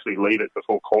they actually leave it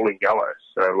before calling yellow.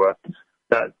 So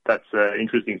that's an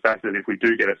interesting fact that if we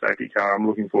do get a safety car, I'm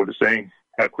looking forward to seeing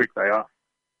how quick they are.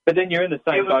 But then you're in the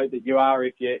same boat that you are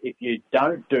if you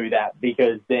don't do that,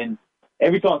 because then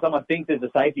every time someone thinks there's a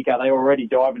safety car, they already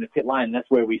dive into pit lane, and that's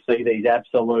where we see these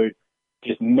absolute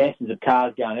just messes of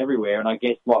cars going everywhere. And I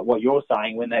guess like what you're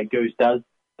saying, when that goose does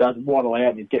waddle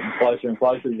out and is getting closer and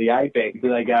closer to the apex, so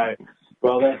they go,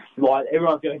 well, that's like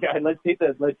everyone's going to go, let's hit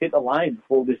the lane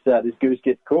before this goose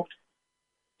gets cooked.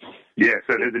 Yeah,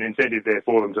 so there's an incentive there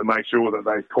for them to make sure that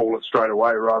they call it straight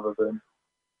away rather than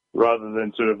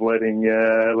sort of letting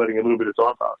a little bit of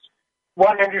time pass.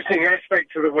 One interesting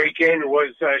aspect of the weekend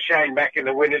was Shane back in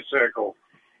the winner's circle.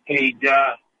 He'd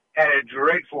had a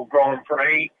dreadful Grand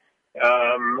Prix,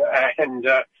 and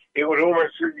it would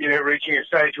almost, reaching a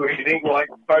stage where you think like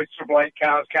both Triple 8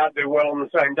 cars can't do well on the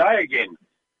same day again.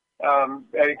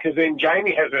 Because then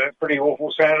Jamie has a pretty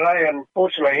awful Saturday, and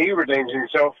fortunately he redeems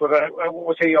himself with what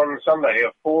was he on Sunday,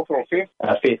 a 4th or 5th?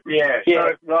 5th. Yeah, so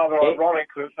it's rather ironic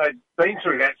that they've been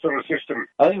through that sort of system.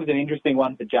 I think it was an interesting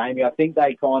one for Jamie. I think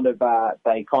they kind of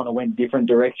went different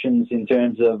directions in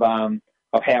terms of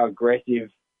how aggressive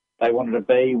they wanted to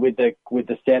be with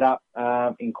the setup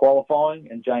in qualifying,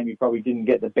 and Jamie probably didn't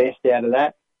get the best out of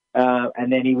that.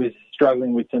 And then he was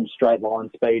struggling with some straight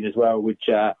line speed as well, which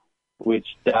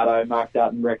Mark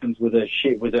Dutton reckons was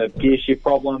a gear shift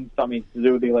problem, something to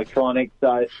do with the electronics.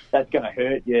 So that's going to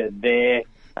hurt you there.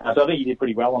 So I think he did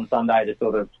pretty well on Sunday to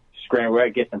sort of scramble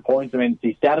out, get some points. I mean, it's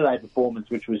his Saturday performance,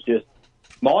 which was just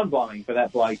mind-blowing for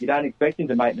that bloke. You don't expect him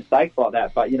to make mistakes like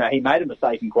that, but, he made a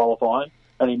mistake in qualifying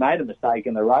and he made a mistake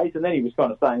in the race, and then he was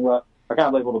kind of saying, well, I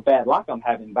can't believe all the bad luck I'm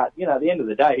having. But, at the end of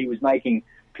the day, he was making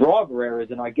driver errors,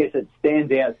 and I guess it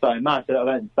stands out so much. I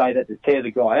don't say that to tear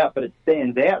the guy up, but it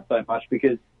stands out so much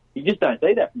because you just don't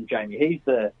see that from Jamie. He's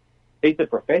the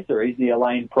professor. He's the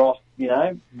Alain Prost.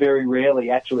 Very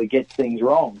rarely actually gets things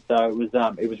wrong. So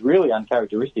it was really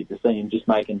uncharacteristic to see him just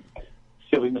making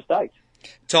silly mistakes.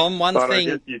 Tom, I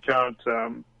guess you can't.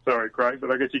 Sorry, Craig,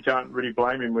 but I guess you can't really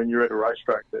blame him when you're at a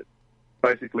racetrack that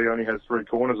basically only has three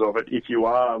corners of it. If you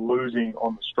are losing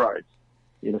on the straights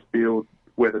in a field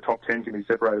where the top 10 can be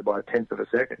separated by a tenth of a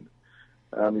second,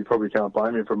 you probably can't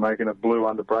blame him for making a blue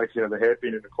under brakes into the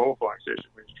hairpin in the qualifying session.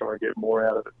 We're just trying to get more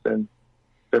out of it than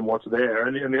what's there.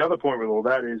 And the other point with all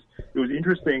that is it was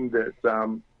interesting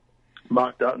that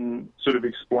Mark Dutton sort of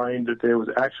explained that there was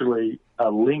actually a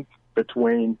link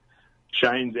between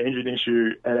Shane's engine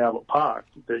issue at Albert Park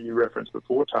that you referenced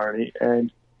before, Tony,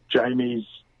 and Jamie's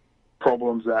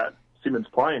problems at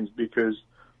Symmons Plains, because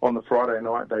on the Friday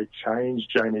night they changed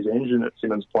Jamie's engine at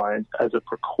Symmons Plains as a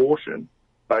precaution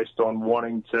based on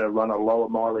wanting to run a lower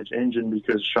mileage engine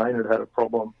because Shane had a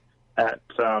problem at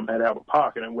Albert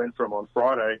Park, and it went from on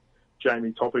Friday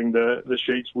Jamie topping the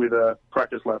sheets with a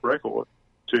practice lap record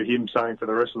to him saying for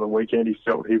the rest of the weekend he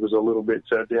felt he was a little bit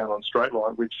down on straight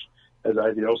line, which, as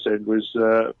AVL said, was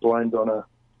blamed on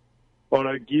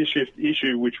a gear shift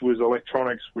issue, which was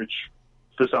electronics, which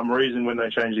for some reason when they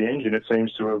changed the engine it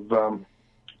seems to have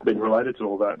been related to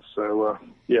all that. So,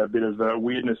 a bit of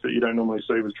weirdness that you don't normally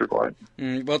see with Triple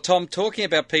Eight. Well, Tom, talking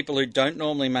about people who don't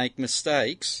normally make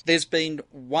mistakes, there's been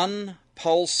one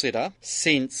pole sitter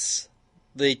since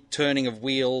the turning of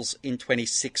wheels in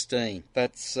 2016.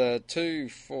 That's 2,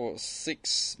 4,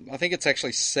 6, I think it's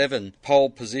actually 7 pole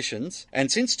positions.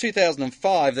 And since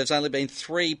 2005, there's only been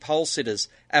 3 pole sitters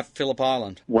at Phillip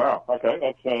Island. Wow, okay,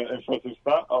 that's an impressive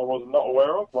start I was not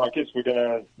aware of. Well, I guess we're going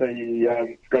to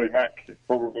see Scotty Mack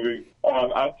probably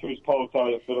add to his pole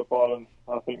title at Phillip Island.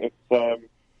 I think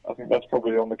that's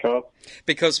probably on the card.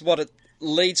 Because what it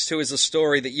leads to is a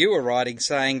story that you were writing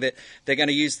saying that they're going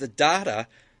to use the data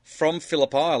from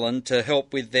Phillip Island to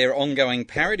help with their ongoing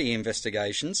parity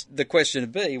investigations. The question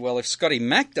would be, well, if Scotty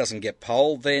Mack doesn't get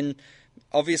pole, then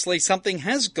obviously something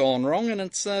has gone wrong and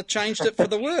it's changed it for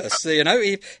the worse. You know,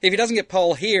 if he doesn't get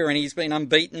pole here and he's been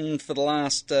unbeaten for the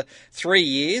last 3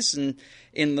 years, and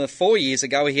in the 4 years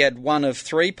ago he had one of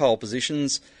 3 pole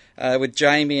positions with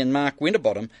Jamie and Mark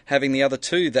Winterbottom having the other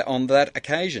 2 on that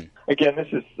occasion. Again, this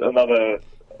is another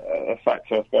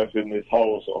factor, I suppose, in this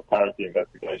whole sort of parity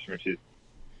investigation, which is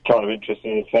kind of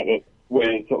interesting, is the fact that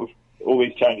where sort of all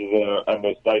these changes and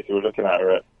this data we're looking at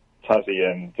are at Tassie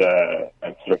and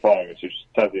Phillip Island, which is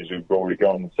Tassie, as we've already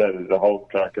gone and said, is a whole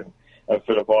track, and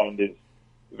Phillip Island is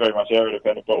very much area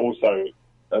dependent, but also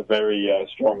a very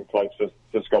strong place for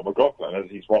Scott McLaughlin,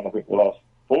 as he's won, I think, the last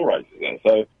 4 races there.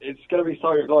 So it's going to be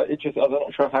so interesting. I'm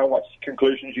not sure how much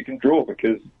conclusions you can draw,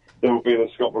 because there will be the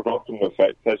Scott McLaughlin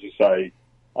effect, as you say,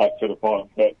 at Phillip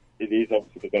Island, but it is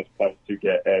obviously the best place to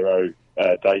get aero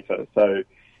data. So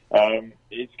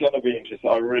it's going to be interesting.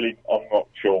 I'm not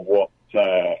sure what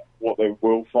they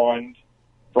will find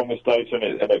from this data, and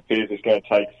it appears it's going to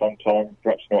take some time,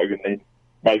 perhaps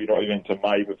maybe not even into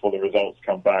May before the results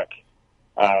come back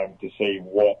to see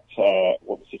what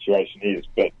the situation is.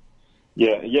 But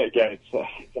again,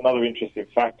 it's another interesting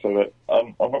factor that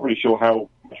I'm not really sure how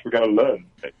much we're going to learn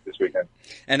this weekend.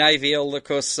 And AVL, of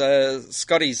course,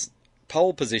 Scotty's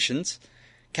pole positions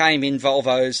came in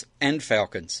Volvos and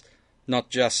Falcons, not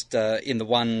just in the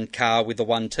one car with the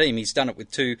one team. He's done it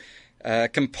with 2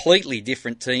 completely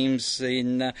different teams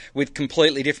with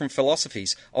completely different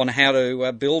philosophies on how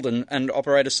to build and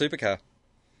operate a supercar.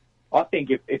 I think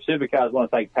if supercars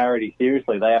want to take parity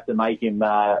seriously, they have to make him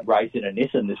race in a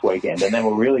Nissan this weekend, and then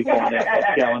we'll really find out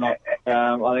what's going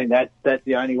on. I think that's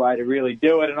the only way to really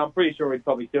do it, and I'm pretty sure he'd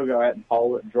probably still go out and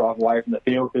pole it and drive away from the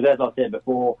field, because as I said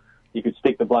before, you could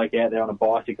stick the bloke out there on a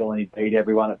bicycle and he'd beat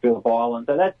everyone at Phillip Island.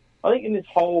 So that's, I think, in this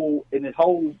whole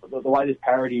the way this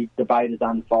parity debate has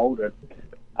unfolded,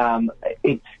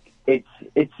 it's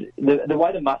the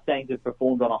way the Mustangs have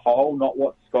performed on a whole, not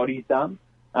what Scotty's done.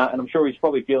 And I'm sure he's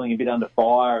probably feeling a bit under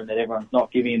fire, and that everyone's not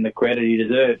giving him the credit he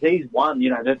deserves. He's won,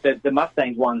 the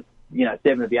Mustangs won,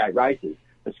 7 of the 8 races,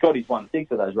 but Scotty's won 6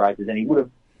 of those races, and he would have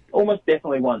almost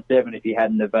definitely won 7 if he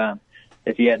hadn't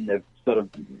have sort of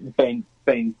been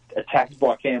attacked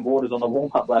by Cam Waters on the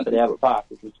warm-up lap at Albert Park,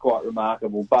 which was quite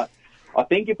remarkable. But I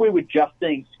think if we were just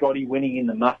seeing Scotty winning in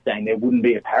the Mustang, there wouldn't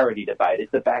be a parity debate.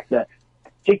 It's the fact that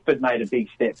Tickford made a big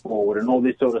step forward and all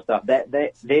this sort of stuff. They're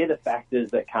the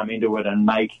factors that come into it and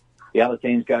make the other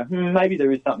teams go, maybe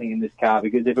there is something in this car.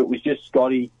 Because if it was just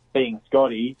Scotty being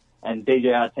Scotty and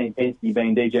DJR Team Penske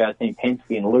being DJR Team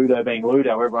Penske and Ludo being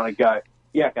Ludo, everyone would go,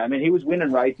 yeah, okay. I mean, he was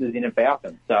winning races in a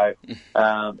Falcon. So,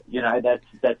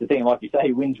 that's the thing. Like you say,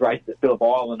 he wins races at Phillip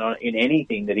Island in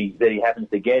anything that he happens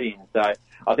to get in. So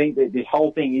I think that this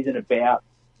whole thing isn't about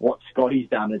what Scotty's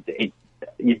done.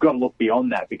 You've got to look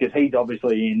beyond that, because he's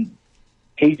obviously in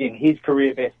his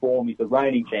career best form. He's the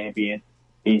reigning champion.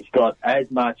 He's got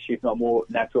as much, if not more,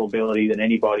 natural ability than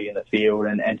anybody in the field.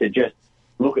 And to just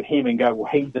look at him and go, well,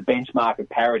 he's the benchmark of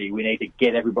parity. We need to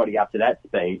get everybody up to that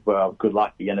speed. Well, good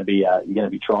luck. You're going to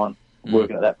be trying,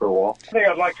 working at that for a while. The thing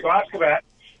I'd like to ask about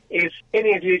is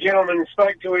any of you gentlemen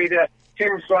spoke to either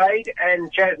Tim Slade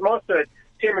and Chaz Mostert.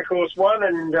 Tim, of course, won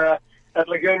and at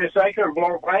Laguna Seca and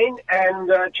Blancpain, and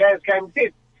Chaz came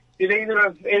fifth. Did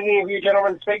any of you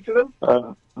gentlemen speak to them?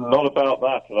 Not about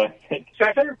that, I think.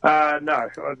 Stefan? No,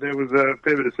 there was a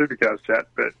fair bit of supercars chat,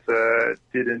 but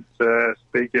didn't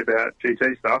speak about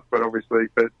GT stuff. But obviously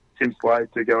for Tim Slade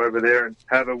to go over there and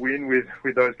have a win with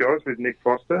those guys, with Nick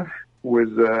Foster, was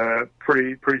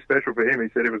pretty special for him. He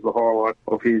said it was the highlight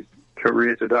of his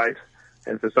career to date.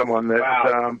 And for someone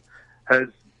that has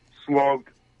slogged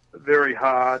very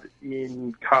hard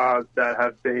in cars that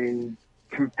have been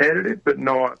competitive but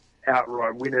not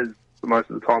outright winners for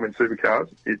most of the time in supercars,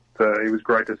 it was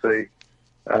great to see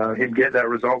him get that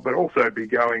result, but also be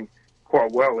going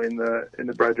quite well in the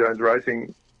Brad Jones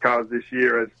Racing cars this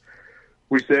year. As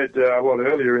we said a lot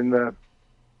earlier in the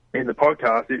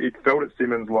podcast, it felt at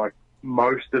Simmons like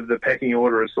most of the pecking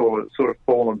order has sort of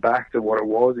fallen back to what it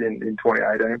was in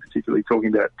 2018, particularly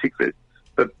talking about Tickford.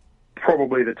 But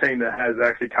probably the team that has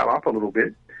actually come up a little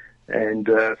bit, and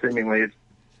seemingly it's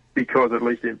because, at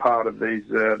least in part of these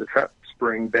the trap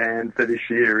spring ban for this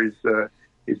year, is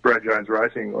Brad Jones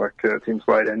Racing. Like Tim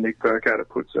Slade and Nick Percat have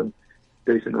put some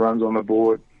decent runs on the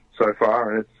board so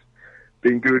far, and it's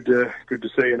been good to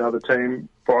see another team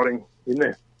fighting in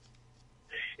there.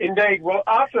 Indeed. Well,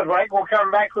 after the break, we'll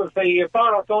come back with the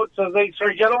final thoughts of these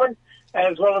three gentlemen,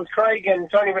 as well as Craig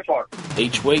and Tony Whitlock.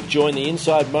 Each week, join the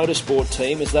Inside Motorsport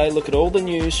team as they look at all the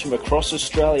news from across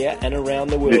Australia and around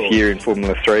the world. This year in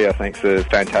Formula 3, I think it's a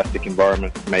fantastic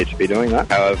environment for me to be doing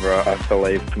that. However, I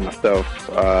believe for myself,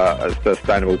 a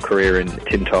sustainable career in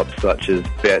tin tops such as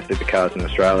V8 Supercars in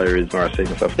Australia is where I see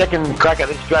myself. Second crack at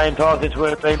the Australian title since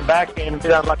we've been back, and a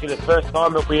bit unlucky the first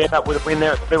time, but we ended up with a win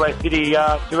there at Speedway City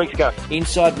 2 weeks ago.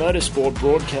 Inside Motorsport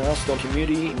broadcast on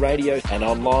community radio and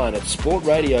online at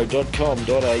sportradio.com.au.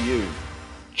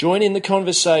 Join in the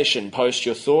conversation, post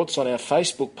your thoughts on our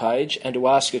Facebook page, and to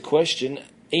ask a question,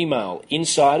 email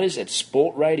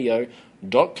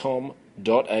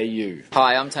insiders@sportradio.com.au.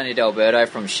 Hi, I'm Tony D'Alberto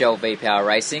from Shell V-Power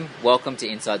Racing. Welcome to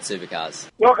Inside Supercars.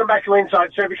 Welcome back to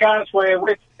Inside Supercars. We're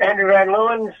with Andrew Van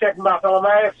Leeuwen, Stefan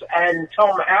Bartholomeus and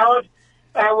Tom Howard.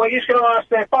 And we're just going to ask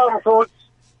their final thoughts,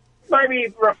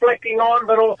 maybe reflecting on,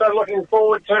 but also looking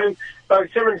forward to both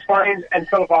Symmons Plains and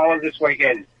Phillip Island this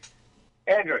weekend.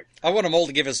 Andrew. I want them all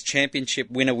to give us championship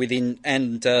winner within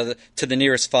and to the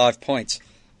nearest 5 points.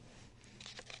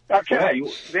 Okay,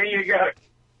 there you go.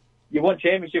 You want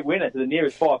championship winner to the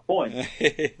nearest 5 points.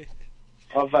 I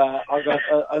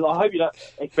hope you're not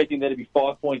expecting there to be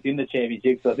 5 points in the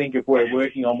championship. So I think if we're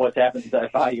working on what's happened so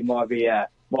far, you might be a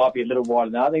little wider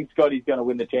now. I think Scotty's going to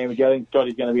win the championship. I think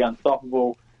Scotty's going to be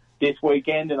unstoppable this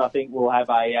weekend, and I think we'll have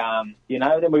then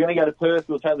we're going to go to Perth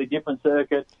to a totally different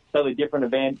circuit, totally different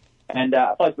event. And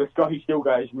a place where Scotty still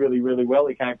goes really, really well.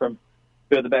 He came from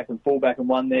further back and fullback and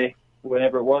won there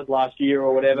whenever it was last year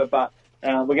or whatever. But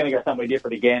we're going to go somewhere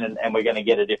different again, and we're going to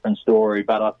get a different story.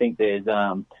 But I think there's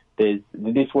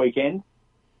this weekend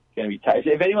going to be tough.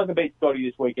 If anyone can beat Scotty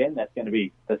this weekend, that's going to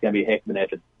be a heck of an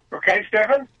effort. Okay,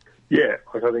 Stefan. Yeah,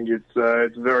 I think it's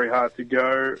very hard to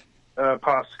go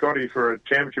past Scotty for a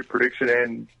championship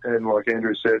prediction, and like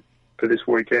Andrew said, for this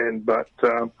weekend. But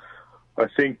I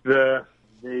think the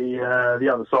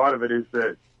other side of it is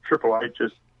that Triple Eight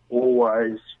just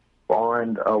always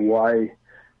find a way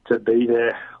to be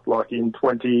there. Like in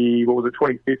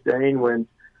 2015 when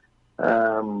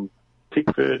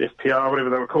Tickford, FPR, whatever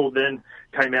they were called then,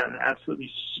 came out and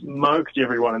absolutely smoked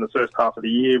everyone in the first half of the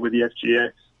year with the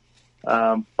FGX.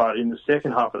 But in the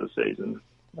second half of the season,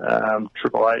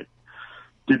 Triple Eight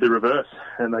did the reverse,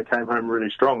 and they came home really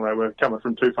strong. They were coming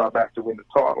from too far back to win the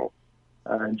title.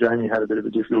 And Jamie had a bit of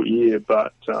a difficult year,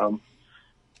 but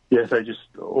they just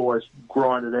always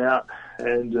grind it out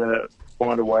and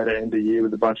find a way to end the year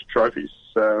with a bunch of trophies.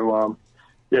 So,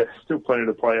 still plenty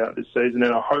to play out this season,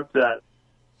 and I hope that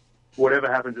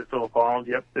whatever happens at Phillip Island,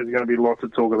 there's going to be lots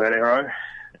of talk about Aero,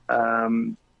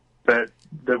 that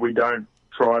we don't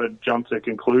try to jump to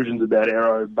conclusions about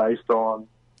Aero based on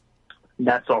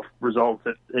Nats-off results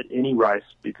at any race,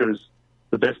 because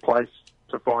the best place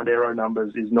to find aero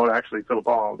numbers is not actually Phillip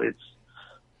Island. It's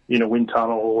in a wind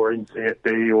tunnel or in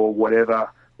CFD or whatever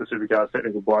the Supercars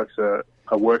technical blokes are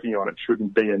working on. It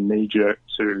shouldn't be a knee-jerk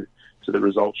to the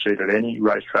result sheet at any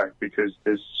racetrack, because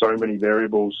there's so many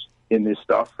variables in this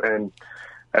stuff. And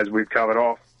as we've covered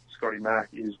off, Scotty Mack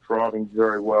is driving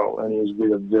very well, and he is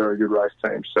with a very good race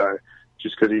team. So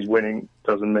just because he's winning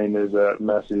doesn't mean there's a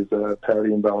massive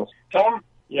parity imbalance. Tom?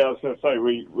 Yeah, I was going to say,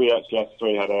 we actually, us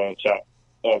three, had a chat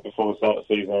before the start of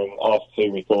the season, and our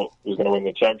team we thought was going to win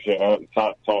the championship. And at the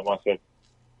time, I said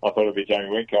I thought it would be Jamie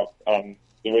Whincup.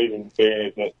 The reason being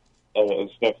is that,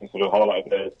 as Stefan sort of highlighted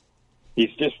there,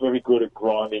 he's just very good at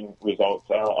grinding results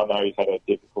out. I know he's had a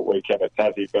difficult weekend at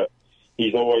Tassie, but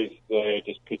he's always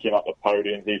just picking up the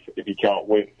podiums. If he can't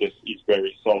win, he's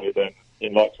very solid. And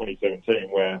in like 2017,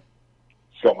 where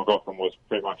Scott McLaughlin was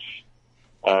pretty much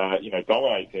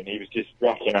dominating, he was just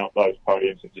racking up those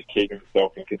podiums and just keeping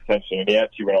himself in contention. And he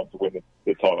actually went on to win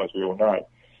the title, as we all know.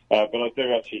 But I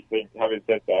do actually think, having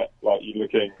said that, like you're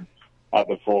looking at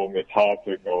the form, it's hard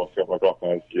to ignore Scott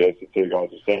McLaughlin, as the two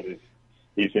guys have said.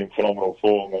 He's in phenomenal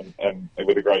form and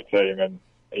with a great team, and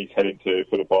he's heading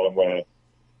for the bottom where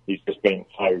he's just been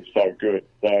so good.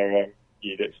 So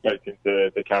you'd expect him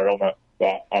to carry on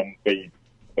that and be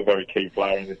a very key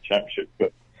player in this championship.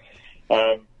 But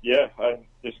and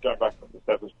just going back to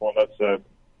Stefan's point, that's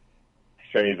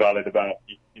extremely valid about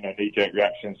knee-jerk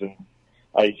reactions, and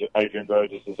Adrian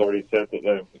Burgess has already said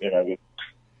that they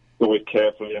do it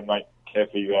carefully and make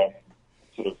carefully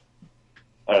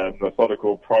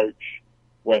methodical approach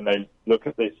when they look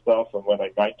at this stuff, and when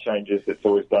they make changes, it's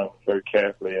always done very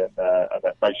carefully and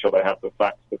make sure they have the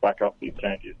facts to back up these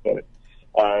changes. So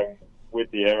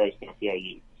with the aero stuff,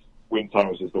 wind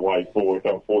tunnels is the way forward.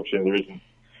 Unfortunately, there isn't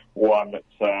one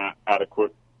that's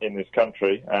adequate in this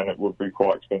country, and it would be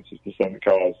quite expensive to send the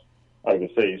cars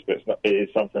overseas, but it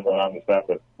is something that I understand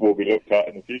that will be looked at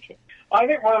in the future. I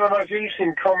think one of the most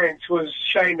interesting comments was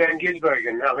Shane Van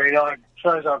Gisbergen. I mean, I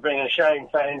suppose I've been a Shane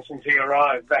fan since he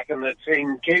arrived back in the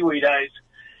Team Kiwi days.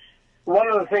 One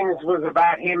of the things was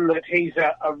about him that he's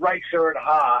a racer at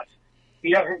heart.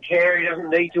 He doesn't care, he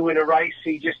doesn't need to win a race,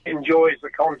 he just enjoys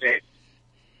the contest.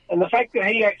 And the fact that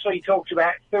he actually talked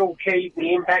about Phil Keed,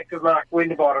 the impact of Mark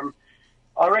Winterbottom,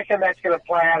 I reckon that's going to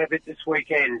play out a bit this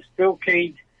weekend. Phil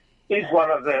Keed is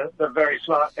one of the very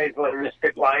smart people in this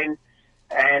pit lane,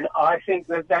 and I think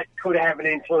that could have an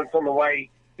influence on the way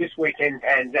this weekend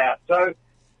pans out. So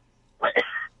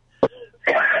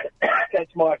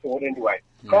that's my thought anyway.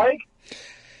 Craig?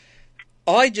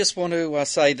 I just want to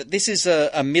say that this is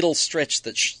a middle stretch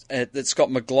that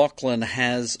Scott McLaughlin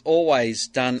has always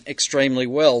done extremely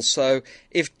well. So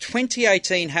if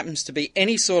 2018 happens to be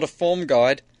any sort of form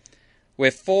guide,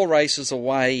 we're 4 races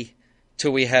away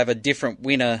till we have a different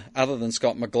winner other than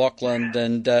Scott McLaughlin,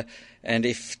 and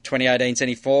if 2018's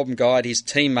any form guide, his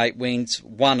teammate wins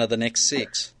 1 of the next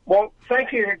 6. Well,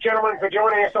 thank you, gentlemen, for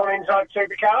joining us on Inside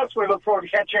Supercars. We look forward to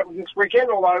catching up with this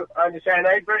weekend, although I understand,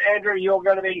 Andrew, you're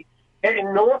going to be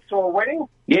heading north to a wedding?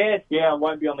 Yes, I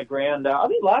won't be on the ground. I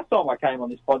think last time I came on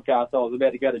this podcast, I was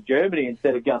about to go to Germany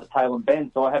instead of going to Tailem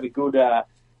Bend, so I have a good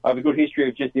history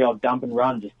of just the old dump and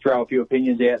run, just throw a few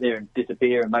opinions out there and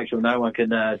disappear and make sure no one can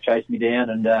chase me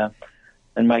down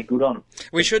and make good on them.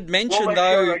 We should mention,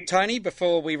 Tony,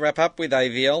 before we wrap up with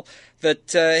AVL,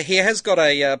 that he has got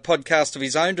a podcast of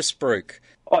his own to spruik.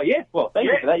 Oh, yeah. Well, thank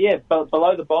you for that. Yeah,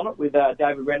 Below the Bonnet with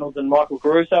David Reynolds and Michael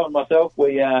Caruso and myself,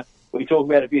 we talk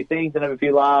about a few things and have a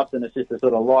few laughs, and it's just a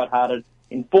sort of light-hearted,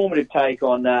 informative take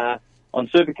on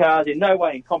supercars. In no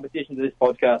way in competition to this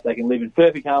podcast. They can live in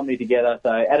perfect harmony together. So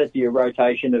add it to your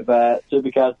rotation of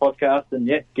supercars podcasts, and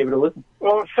give it a listen.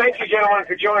 Well, thank you, gentlemen,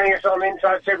 for joining us on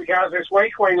Inside Supercars this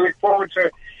week. We look forward to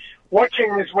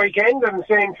watching this weekend and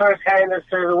seeing firsthand as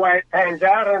to the way it pans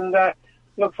out, and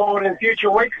look forward in future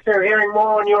weeks to hearing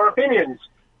more on your opinions.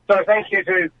 So thank you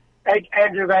to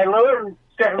Andrew Van Leeuwen and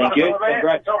Stefan Martin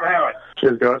and Tom Howard.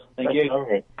 Cheers, guys. Thank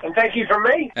you. And thank you from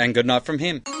me. And good night from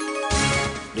him.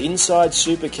 Inside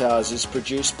Supercars is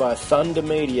produced by Thunder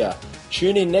Media.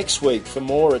 Tune in next week for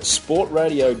more at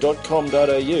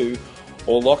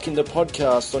sportradio.com.au or lock in the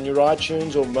podcast on your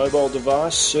iTunes or mobile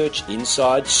device. Search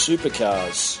Inside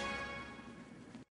Supercars.